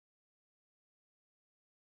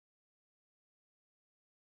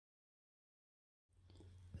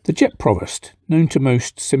The Jet Provost, known to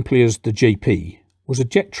most simply as the JP, was a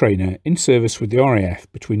jet trainer in service with the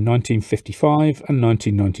RAF between 1955 and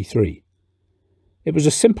 1993. It was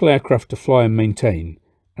a simple aircraft to fly and maintain,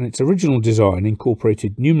 and its original design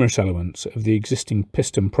incorporated numerous elements of the existing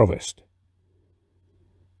piston Provost.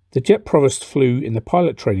 The Jet Provost flew in the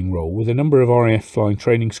pilot training role with a number of RAF flying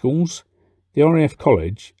training schools, the RAF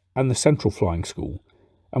College and the Central Flying School,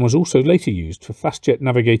 and was also later used for fast jet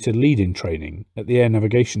navigator lead-in training at the Air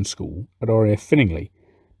Navigation School at RAF Finningley,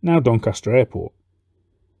 now Doncaster Airport.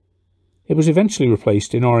 It was eventually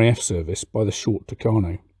replaced in RAF service by the short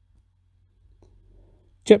Tucano.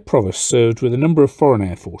 Jet Provost served with a number of foreign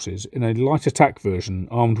air forces in a light attack version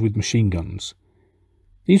armed with machine guns.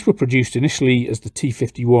 These were produced initially as the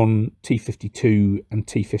T-51, T-52 and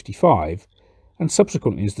T-55, and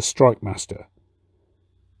subsequently as the Strike Master.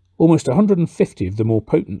 Almost 150 of the more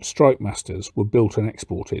potent Strike Masters were built and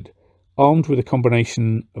exported, armed with a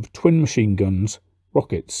combination of twin machine guns,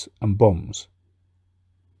 rockets and bombs.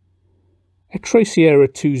 X-Ray Sierra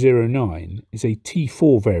 209 is a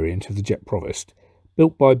T4 variant of the Jet Provost,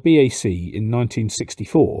 built by BAC in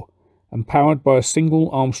 1964 and powered by a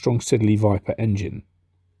single Armstrong Siddeley Viper engine.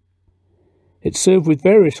 It served with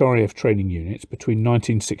various RAF training units between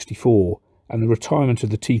 1964 and the retirement of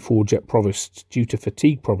the T4 Jet Provosts due to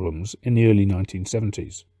fatigue problems in the early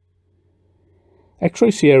 1970s.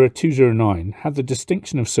 X-Ray Sierra 209 had the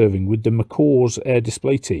distinction of serving with the McCaw's Air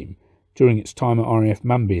Display Team during its time at RAF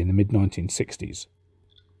Manby in the mid-1960s.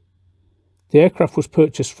 The aircraft was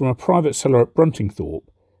purchased from a private seller at Bruntingthorpe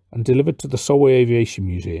and delivered to the Solway Aviation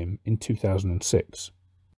Museum in 2006.